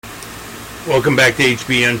Welcome back to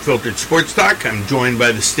HB Unfiltered Sports Talk. I'm joined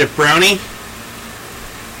by the Stiff Brownie,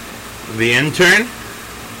 the Intern,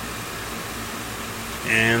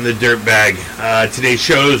 and the Dirtbag. Today's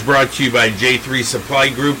show is brought to you by J3 Supply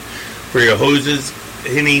Group for your hoses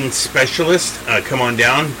hitting specialist. Come on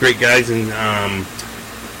down, great guys, and I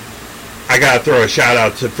gotta throw a shout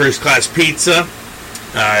out to First Class Pizza.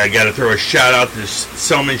 I gotta throw a shout out to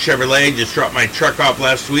Selman Chevrolet. Just dropped my truck off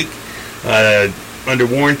last week. Under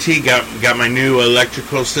warranty, got my new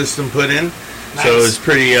electrical system put in. Nice. So it was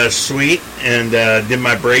pretty sweet, and did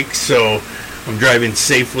my brakes, so I'm driving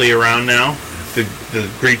safely around now, the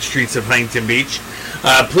great streets of Huntington Beach.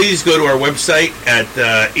 Please go to our website at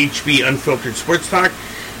HB Unfiltered Sports Talk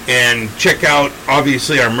and check out,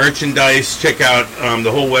 obviously, our merchandise. Check out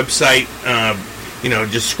the whole website.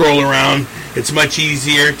 Just scroll around. It's much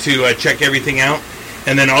easier to check everything out.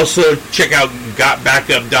 And then also check out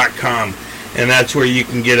gotbackup.com. And that's where you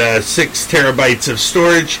can get 6 terabytes of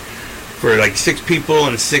storage for like 6 people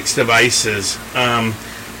and 6 devices.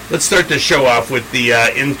 Let's start the show off with the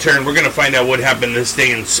intern. We're going to find out what happened this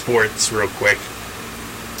day in sports real quick.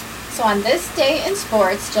 So on this day in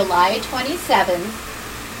sports, July 27th,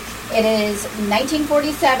 it is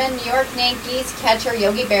 1947, New York Yankees catcher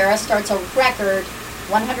Yogi Berra starts a record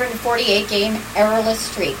 148-game errorless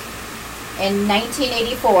streak. In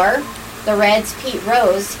 1984, the Reds' Pete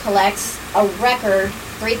Rose collects a record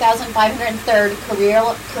 3,503rd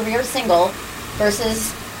career single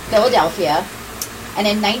versus Philadelphia. And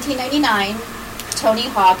in 1999, Tony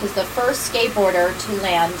Hawk is the first skateboarder to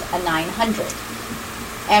land a 900.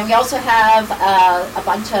 And we also have a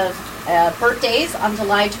bunch of birthdays on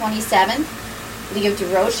July 27th. Leo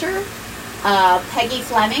DeRocher, Peggy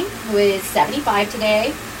Fleming, who is 75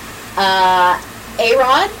 today,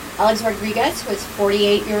 A-Rod, Alex Rodriguez, who is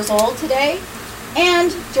 48 years old today,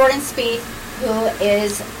 and Jordan Spieth, who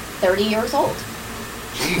is 30 years old.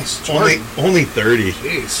 Jeez, only 30.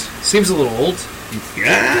 Jeez, seems a little old.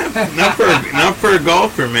 Yeah, not for a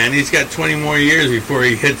golfer, man. He's got 20 more years before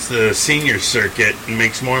he hits the senior circuit and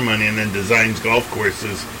makes more money and then designs golf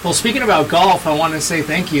courses. Well, speaking about golf, I want to say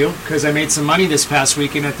thank you because I made some money this past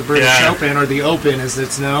weekend at the British Open, or the Open as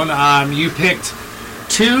it's known. You picked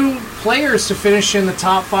 2 players to finish in the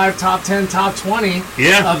top 5, top 10, top 20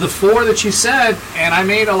 of the 4 that you said, and I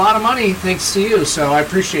made a lot of money thanks to you, so I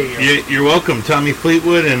appreciate you. You're welcome. Tommy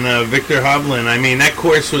Fleetwood and Victor Hovland. I mean, that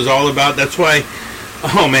course was all about, that's why,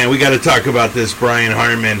 oh man, we got to talk about this, Brian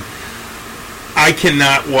Harmon. I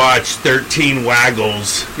cannot watch 13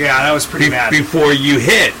 waggles. Yeah, that was pretty bad. Before you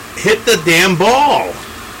hit the damn ball.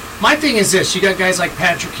 My thing is this, you got guys like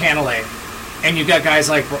Patrick Cantlay, and you've got guys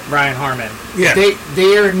like Brian Harmon. Yeah.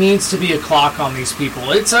 There needs to be a clock on these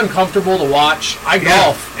people. It's uncomfortable to watch. I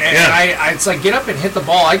golf, and it's like, get up and hit the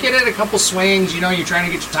ball. I get it a couple swings, you're trying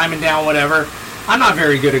to get your timing down, whatever. I'm not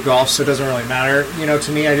very good at golf, so it doesn't really matter.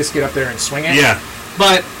 To me, I just get up there and swing it. Yeah.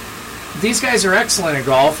 But these guys are excellent at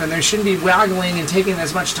golf, and they shouldn't be waggling and taking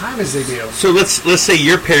as much time as they do. So let's say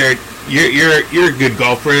you're paired. You're a good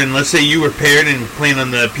golfer, and let's say you were paired and playing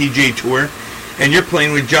on the PGA Tour. And you're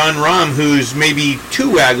playing with John Rahm, who's maybe 2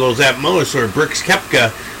 waggles at most, or Brooks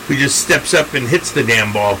Koepka, who just steps up and hits the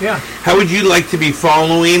damn ball. Yeah. How would you like to be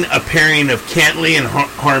following a pairing of Cantlay and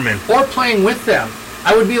Harmon? Or playing with them.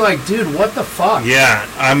 I would be like, dude, what the fuck? Yeah,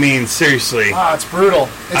 I mean, seriously. Oh, it's brutal.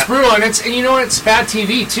 It's brutal, and it's bad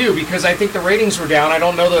TV, too, because I think the ratings were down. I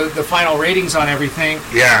don't know the final ratings on everything.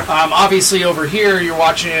 Yeah. Obviously, over here, you're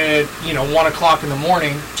watching it, 1 o'clock in the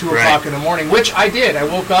morning, 2 o'clock in the morning, which I did. I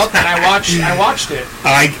woke up and I watched it.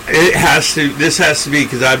 This has to be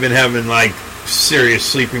because I've been having, serious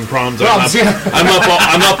sleeping problems. Well,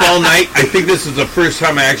 I'm up all night. I think this is the first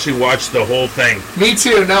time I actually watched the whole thing. Me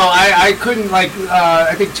too. No, I couldn't,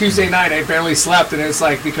 I think Tuesday night I barely slept, and it's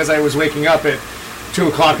because I was waking up at 2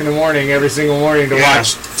 o'clock in the morning every single morning to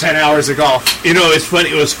watch 10 hours of golf. It's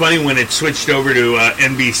funny. It was funny when it switched over to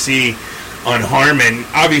NBC on Harmon.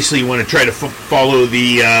 Obviously, you want to try to follow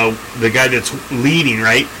the guy that's leading,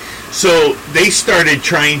 right? So they started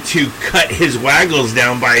trying to cut his waggles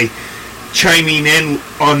down by chiming in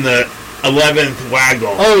on the 11th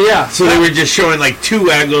waggle. Oh, yeah. So they were just showing 2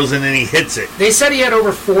 waggles and then he hits it. They said he had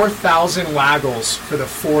over 4,000 waggles for the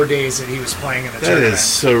 4 days that he was playing in the tournament. That is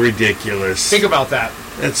so ridiculous. Think about that.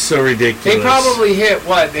 That's so ridiculous. They probably hit,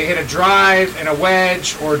 They hit a drive and a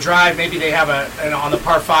wedge, or a drive. Maybe they have on the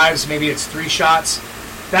par 5s, maybe it's 3 shots.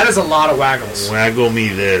 That is a lot of waggles. Waggle me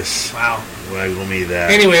this. Wow. Waggle me that.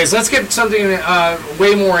 Anyways, let's get something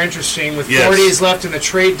way more interesting. With 4 days left in the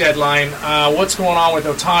trade deadline, what's going on with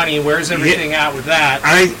Ohtani? Where's everything at with that?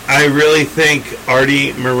 I really think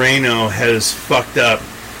Artie Moreno has fucked up.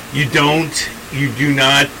 You don't you do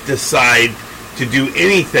not decide to do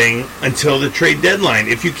anything until the trade deadline.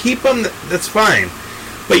 If you keep them, that's fine.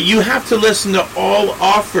 But you have to listen to all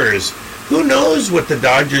offers. Who knows what the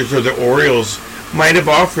Dodgers or the Orioles might have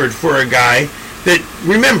offered for a guy that,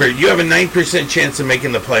 remember, you have a 9% chance of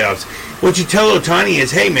making the playoffs. What you tell Ohtani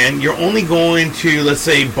is, hey, man, you're only going to, let's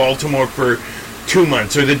say, Baltimore for 2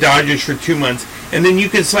 months or the Dodgers for 2 months, and then you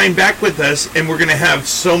can sign back with us, and we're going to have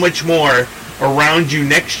so much more around you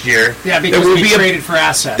next year. Yeah, because we traded for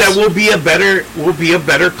assets. That will be a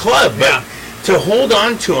better club. Yeah. But to hold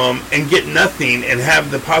on to him and get nothing and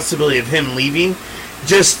have the possibility of him leaving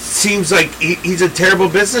just seems like he's a terrible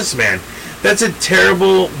businessman. That's a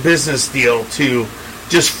terrible business deal to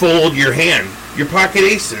just fold your hand, your pocket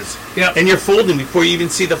aces. Yep. And you're folding before you even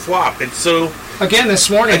see the flop. It's so... Again, this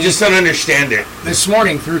morning... I just don't understand it. This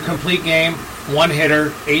morning, through complete game, 1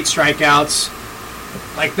 hitter, 8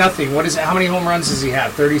 strikeouts, like nothing. What is it? How many home runs does he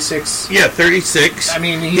have? 36? Yeah, 36. I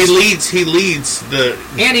mean, he leads the...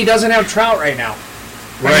 And he doesn't have Trout right now.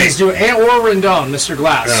 Right. He's doing, or Rendon, Mr.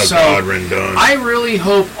 Glass. Oh, so God, Rendon. I really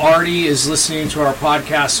hope Artie is listening to our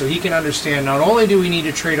podcast so he can understand not only do we need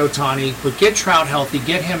to trade Ohtani, but get Trout healthy,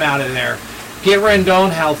 get him out of there, get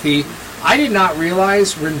Rendon healthy. I did not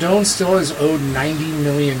realize Rendon still is owed $90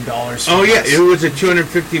 million. Oh, yeah, it was a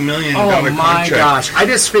 $250 million contract. Oh, my gosh. I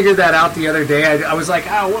just figured that out the other day. I was like,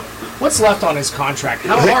 what's left on his contract?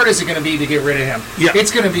 How hard is it going to be to get rid of him? Yeah.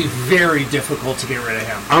 It's going to be very difficult to get rid of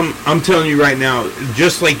him. I'm telling you right now,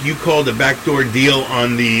 just like you called a backdoor deal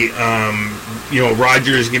on the,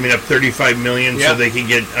 Rogers giving up $35 million so they can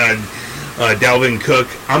get Dalvin Cook,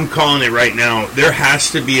 I'm calling it right now. There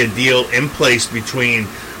has to be a deal in place between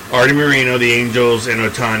Artie Moreno, the Angels, and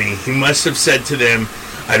Ohtani. He must have said to them,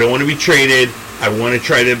 I don't want to be traded. I want to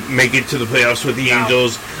try to make it to the playoffs with the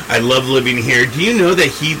Angels. I love living here. Do you know that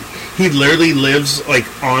he literally lives like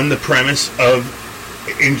on the premise of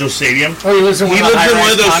Angel Stadium? Oh, he lives in one of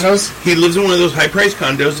those condos? He lives in one of those high-priced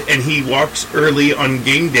condos, and he walks early on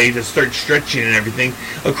game day to start stretching and everything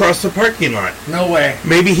across the parking lot. No way.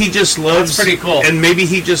 Maybe he just loves... That's pretty cool. And maybe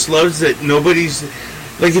he just loves that nobody's...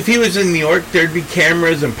 Like, if he was in New York, there'd be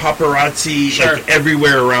cameras and paparazzi like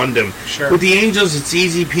everywhere around him. Sure. With the Angels, it's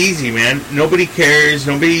easy peasy, man. Nobody cares.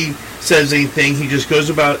 Nobody says anything. He just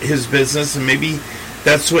goes about his business, and maybe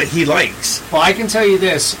that's what he likes. Well, I can tell you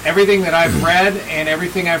this. Everything that I've read and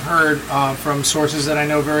everything I've heard from sources that I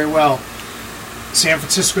know very well, San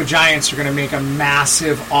Francisco Giants are going to make a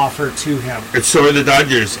massive offer to him. And so are the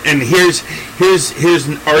Dodgers. And here's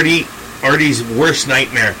Artie's worst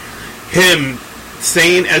nightmare. Him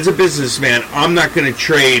saying as a businessman, I'm not going to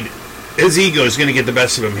trade. His ego is going to get the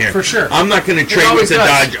best of him here. For sure. I'm not going to trade with the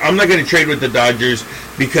Dodgers. I'm not going to trade with the Dodgers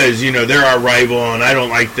because they're our rival and I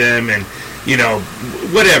don't like them and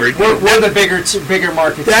whatever. We're the bigger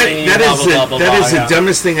market team. That is the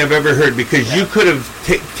dumbest thing I've ever heard because you could have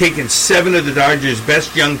taken 7 of the Dodgers'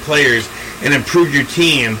 best young players and improved your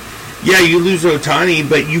team. Yeah, you lose Ohtani,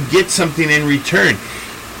 but you get something in return.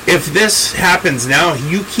 If this happens now,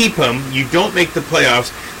 you keep him, you don't make the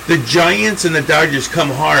playoffs, the Giants and the Dodgers come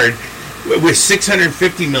hard with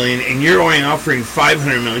 $650 million, and you're only offering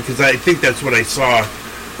 $500 million, because I think that's what I saw,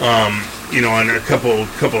 on a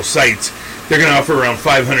couple sites. They're going to offer around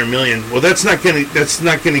 $500 million. Well, that's not going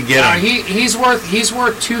to get him. He's worth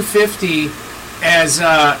 $250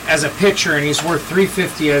 as a pitcher, and he's worth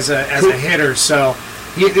 $350 as a hitter. So.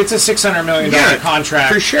 It's a $600 million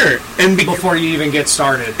contract for sure, and before you even get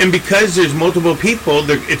started. And because there's multiple people,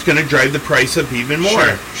 it's going to drive the price up even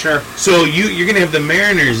more. Sure. So you're going to have the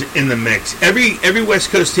Mariners in the mix. Every West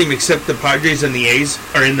Coast team except the Padres and the A's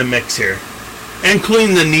are in the mix here,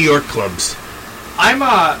 including the New York clubs.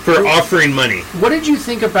 For offering money. What did you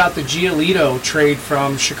think about the Giolito trade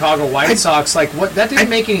from Chicago White Sox? Like, what? That didn't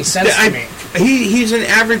make any sense to me. He's an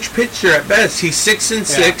average pitcher at best. He's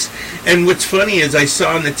 6-6, and what's funny is I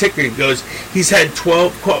saw on the ticker it goes he's had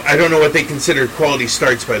 12. I don't know what they consider quality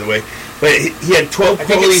starts, by the way, but he had 12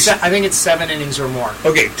 quality. I think it's 7 innings or more.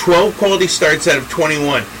 Okay, 12 quality starts out of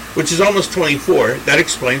 21, which is almost 24. That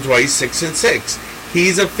explains why he's 6-6.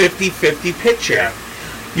 He's a 50-50 pitcher. Yeah.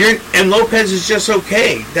 And Lopez is just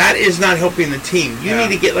okay. That is not helping the team. You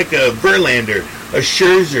need to get like a Verlander, a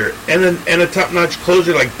Scherzer, and a top-notch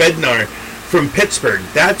closer like Bednar from Pittsburgh.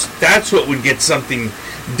 That's what would get something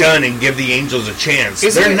done and give the Angels a chance.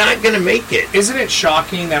 They're not going to make it. Isn't it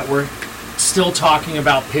shocking that we're still talking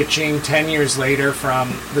about pitching 10 years later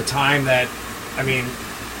from the time that,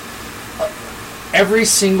 every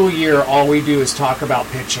single year, all we do is talk about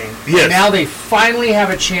pitching. Yes. And now they finally have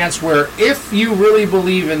a chance where, if you really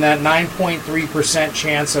believe in that 9.3%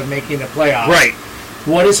 chance of making the playoffs, right?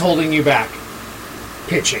 What is holding you back?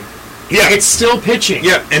 Pitching. Yeah. It's still pitching.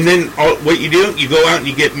 Yeah, and then what you do, you go out and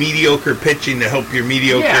you get mediocre pitching to help your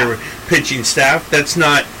mediocre pitching staff. That's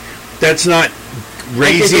not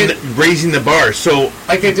raising the bar. So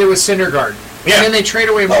like they did with Syndergaard. Yeah. And then they trade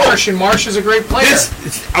away Marsh, and Marsh is a great player.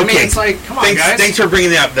 I mean, it's like, come on, guys. Thanks for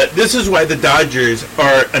bringing that up. This is why the Dodgers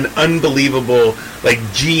are an unbelievable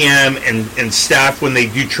GM and staff when they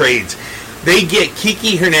do trades. They get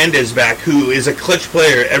Kiki Hernandez back, who is a clutch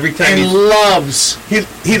player every time. And loves being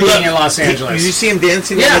in Los Angeles. Did you see him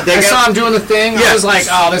dancing? Yeah, I saw him doing the thing. Yeah. I was like,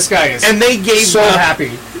 oh, this guy is and they gave so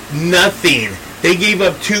happy. Nothing. They gave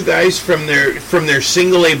up 2 guys from their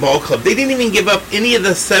single-A ball club. They didn't even give up any of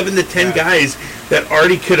the 7 to 10 guys that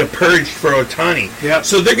already could have purged for Ohtani. Yep.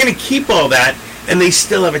 So they're going to keep all that, and they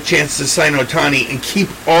still have a chance to sign Ohtani and keep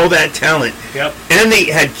all that talent. Yep. And they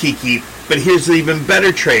had Kiki, but here's the even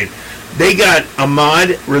better trade. They got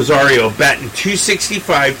Ahmad Rosario batting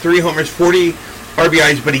 .265, 3 homers, 40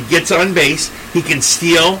 RBIs, but he gets on base. He can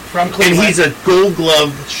steal, from Cleveland. And he's a Gold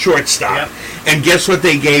Glove shortstop. Yep. And guess what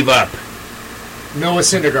they gave up? Noah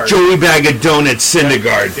Syndergaard. Joey Bag of Donuts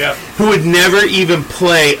Syndergaard, Yep. who would never even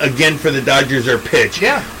play again for the Dodgers or pitch.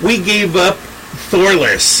 Yeah. We gave up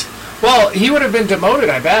Thorless. Well, he would have been demoted,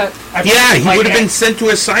 I bet. He would have been sent to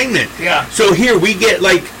assignment. Yeah. So here we get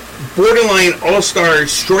borderline all-star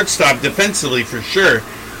shortstop defensively for sure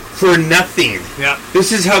for nothing. Yeah.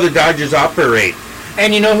 This is how the Dodgers operate.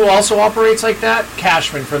 And you know who also operates like that?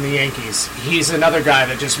 Cashman from the Yankees. He's another guy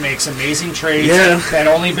that just makes amazing trades that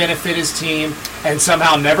only benefit his team and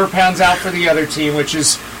somehow never pans out for the other team, which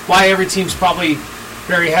is why every team's probably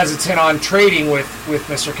very hesitant on trading with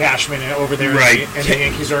Mr. Cashman over there in the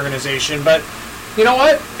Yankees organization. But you know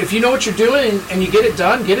what? If you know what you're doing and you get it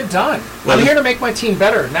done, get it done. Well, I'm here to make my team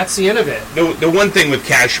better, and that's the end of it. The one thing with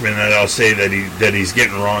Cashman that I'll say that he's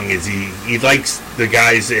getting wrong is he likes the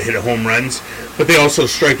guys that hit home runs, but they also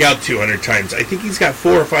strike out 200 times. I think he's got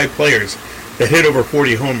 4 or 5 players that hit over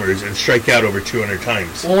 40 homers and strike out over 200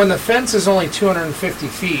 times. Well, when the fence is only 250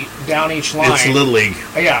 feet down each line. It's Little League.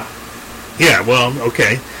 Yeah. Yeah, well,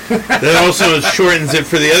 okay. That also shortens it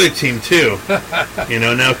for the other team, too.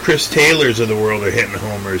 Now Chris Taylors of the world are hitting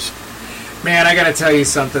homers. Man, I got to tell you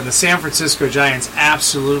something. The San Francisco Giants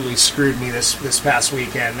absolutely screwed me this past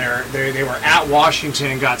weekend. They were at Washington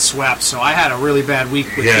and got swept, so I had a really bad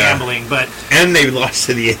week with gambling. And they lost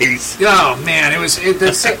to the A's. Oh man,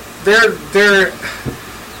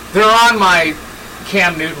 they're on my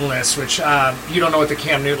Cam Newton list, which you don't know what the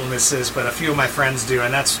Cam Newton list is, but a few of my friends do,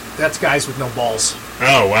 and that's guys with no balls.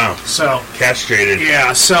 Oh wow! So castrated.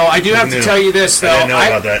 Yeah. So I do have to tell you this though. I didn't know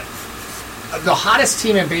about that. The hottest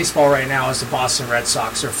team in baseball right now is the Boston Red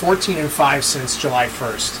Sox. They're 14-5 since July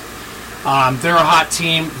 1st. They're a hot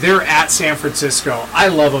team. They're at San Francisco. I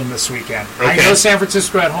love them this weekend. Okay. I know San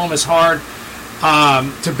Francisco at home is hard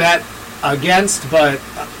to bet against, but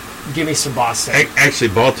give me some Boston. Actually,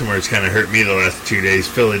 Baltimore's kind of hurt me the last 2 days.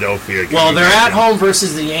 Philadelphia. Well, they're at home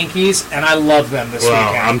versus the Yankees, and I love them this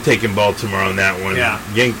weekend. I'm taking Baltimore on that one. Yeah.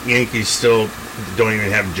 Yankees still don't even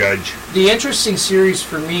have Judge. The interesting series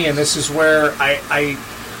for me, and this is where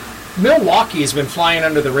Milwaukee has been flying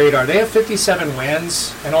under the radar. They have 57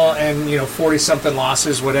 wins and 40-something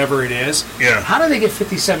losses, whatever it is. Yeah. How do they get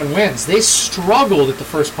 57 wins? They struggled at the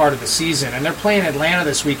first part of the season, and they're playing Atlanta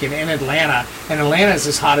this weekend in Atlanta, and Atlanta is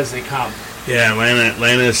as hot as they come. Yeah,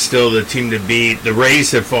 Atlanta is still the team to beat. The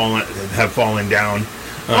Rays have fallen down.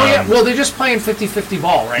 Well, they're just playing 50-50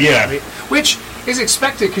 ball right now, which is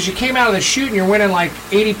expected because you came out of the chute and you're winning like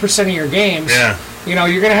 80% of your games. Yeah. You're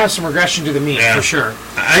going to have some regression to the mean for sure.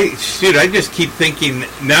 I just keep thinking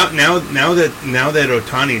now that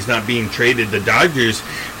Ohtani's not being traded, the Dodgers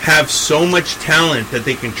have so much talent that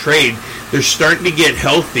they can trade. They're starting to get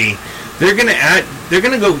healthy. They're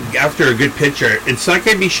gonna go after a good pitcher. It's not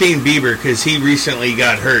gonna be Shane Bieber because he recently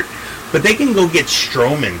got hurt, but they can go get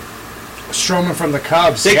Stroman. Stroman from the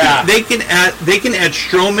Cubs. They can add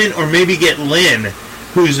Stroman or maybe get Lynn,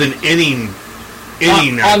 who's an inning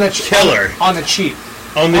killer on the cheap.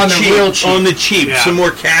 On the real cheap. On the cheap. Yeah. Some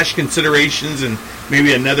more cash considerations and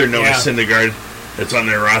maybe another Noah Syndergaard that's on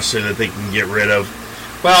their roster that they can get rid of.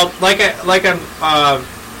 Well, like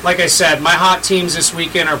I said, my hot teams this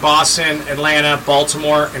weekend are Boston, Atlanta,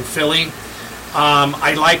 Baltimore, and Philly.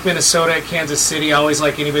 I like Minnesota at Kansas City. I always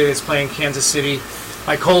like anybody that's playing Kansas City.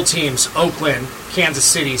 My cold teams, Oakland, Kansas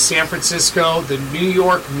City, San Francisco, the New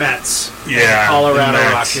York Mets, and Colorado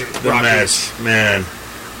Rockies. The Mets, man.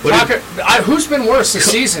 Who's been worse this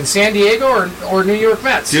season, San Diego or New York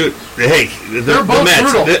Mets? Dude, hey, they're both Mets,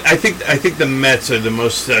 brutal. I think the Mets are the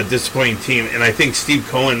most disappointing team, and I think Steve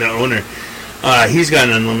Cohen, the owner, He's got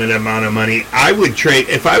an unlimited amount of money. I would trade,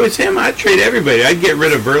 if I was him, I'd trade everybody. I'd get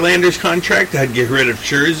rid of Verlander's contract. I'd get rid of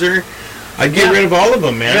Scherzer. I'd get rid of all of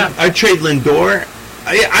them, man. Yeah. I'd trade Lindor.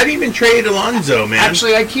 I'd even trade Alonso, man.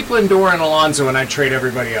 Actually, I'd keep Lindor and Alonso, and I'd trade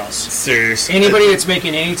everybody else. Seriously. Anybody that's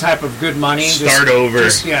making any type of good money, Start over.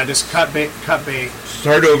 Just cut bait.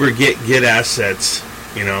 Start over, get assets,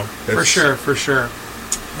 you know. For sure.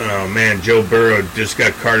 Oh, man, Joe Burrow just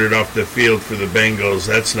got carted off the field for the Bengals.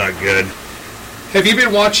 That's not good. Have you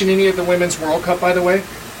been watching any of the Women's World Cup, by the way?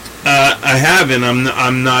 I haven't.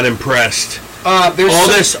 I'm not impressed. All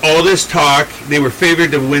this talk. They were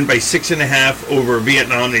favored to win by 6.5 over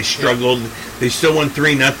Vietnam. They struggled. Yeah. They still won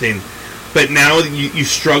 3-0. But now you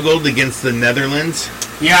struggled against the Netherlands.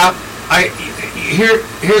 Yeah.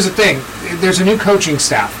 Here's the thing. There's a new coaching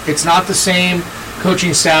staff. It's not the same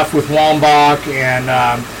coaching staff with Wambach and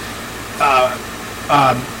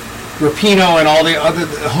Rapinoe and all the other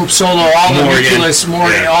Hope Solo, all the Nicholas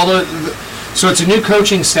Morgan, all the. So it's a new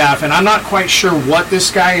coaching staff, and I'm not quite sure what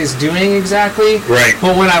this guy is doing exactly. Right.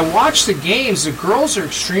 But when I watch the games, the girls are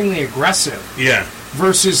extremely aggressive. Yeah.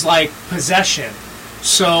 Versus, like, possession.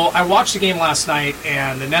 So I watched the game last night,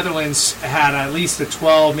 and the Netherlands had at least a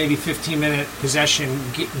 12, maybe 15-minute possession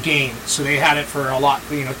game. So they had it for a lot,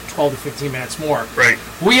 12 to 15 minutes more. Right.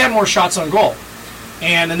 We had more shots on goal.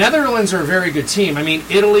 And the Netherlands are a very good team. I mean,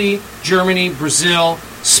 Italy, Germany, Brazil,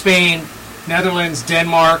 Spain, Netherlands,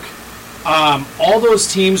 Denmark. All those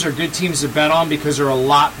teams are good teams to bet on because they're a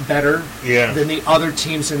lot better than the other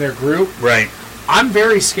teams in their group. Right. I'm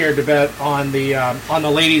very scared to bet on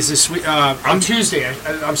the ladies this week. On Tuesday,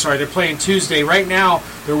 I'm sorry, they're playing Tuesday. Right now,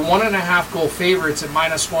 they're 1.5 goal favorites at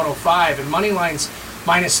 -105, and money line's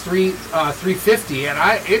 -350, and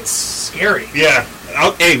it's scary. Yeah.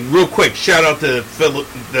 Hey, real quick, shout out to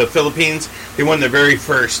the Philippines. They won their very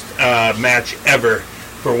first match ever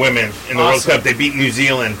for women in the World Cup. They beat New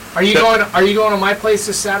Zealand. Are you going to my place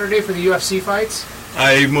this Saturday for the UFC fights?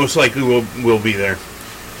 I most likely will be there.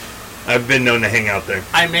 I've been known to hang out there.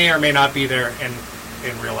 I may or may not be there in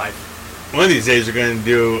real life. One of these days we're going to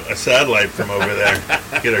do a satellite from over there.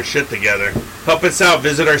 Get our shit together. Help us out.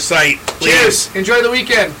 Visit our site. Please. Cheers. Enjoy the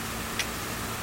weekend.